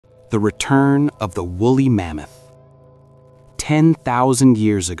The return of the woolly mammoth. 10,000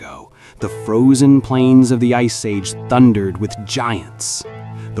 years ago, the frozen plains of the Ice Age thundered with giants.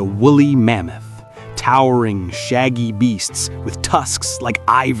 The woolly mammoth, towering, shaggy beasts with tusks like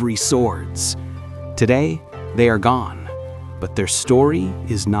ivory swords. Today, they are gone, but their story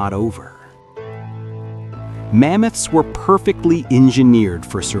is not over. Mammoths were perfectly engineered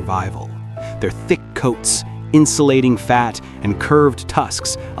for survival. Their thick coats, insulating fat, and curved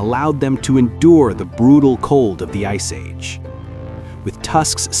tusks allowed them to endure the brutal cold of the Ice Age. With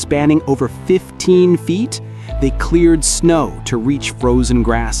tusks spanning over 15 feet, they cleared snow to reach frozen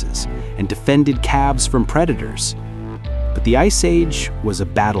grasses and defended calves from predators. But the Ice Age was a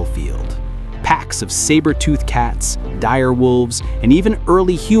battlefield. Packs of saber-toothed cats, dire wolves, and even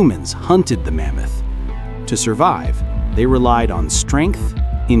early humans hunted the mammoth. To survive, they relied on strength,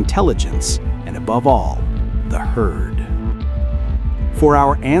 intelligence, and above all, the herd. For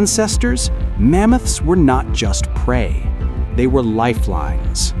our ancestors, mammoths were not just prey. They were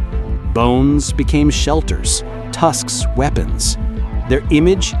lifelines. Bones became shelters, tusks weapons, their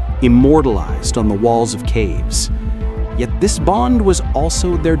image immortalized on the walls of caves. Yet this bond was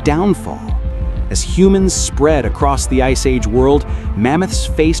also their downfall. As humans spread across the Ice Age world, mammoths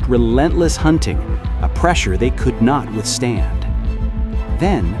faced relentless hunting, a pressure they could not withstand.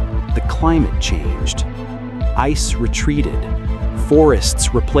 Then, the climate changed. Ice retreated.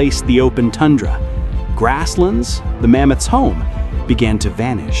 Forests replaced the open tundra. Grasslands, the mammoth's home, began to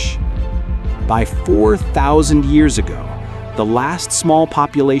vanish. By 4,000 years ago, the last small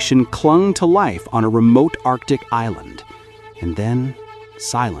population clung to life on a remote Arctic island. And then,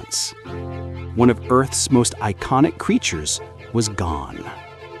 silence. One of Earth's most iconic creatures was gone.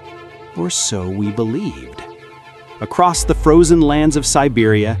 Or so we believed. Across the frozen lands of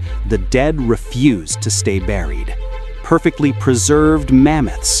Siberia, the dead refused to stay buried. Perfectly preserved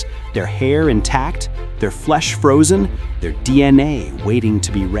mammoths, their hair intact, their flesh frozen, their DNA waiting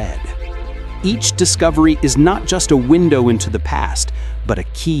to be read. Each discovery is not just a window into the past, but a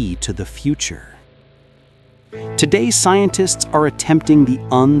key to the future. Today, scientists are attempting the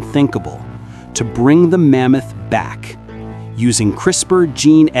unthinkable, to bring the mammoth back. Using CRISPR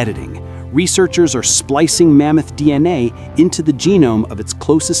gene editing, researchers are splicing mammoth DNA into the genome of its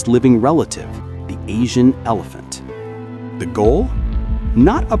closest living relative, the Asian elephant. The goal?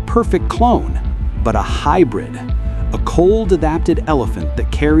 Not a perfect clone, but a hybrid, a cold-adapted elephant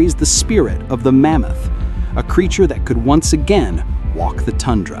that carries the spirit of the mammoth, a creature that could once again walk the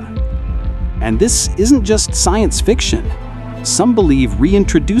tundra. And this isn't just science fiction. Some believe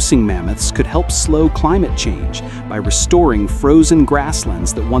reintroducing mammoths could help slow climate change by restoring frozen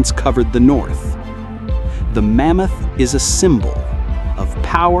grasslands that once covered the north. The mammoth is a symbol of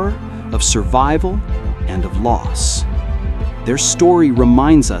power, of survival, and of loss. Their story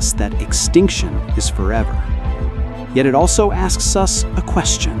reminds us that extinction is forever. Yet it also asks us a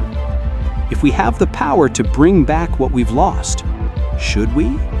question. If we have the power to bring back what we've lost, should we?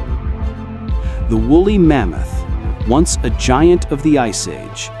 The woolly mammoth, once a giant of the Ice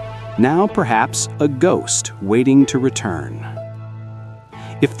Age, now perhaps a ghost waiting to return.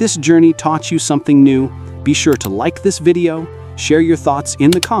 If this journey taught you something new, be sure to like this video, share your thoughts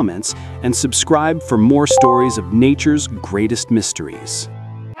in the comments, and subscribe for more stories of nature's greatest mysteries.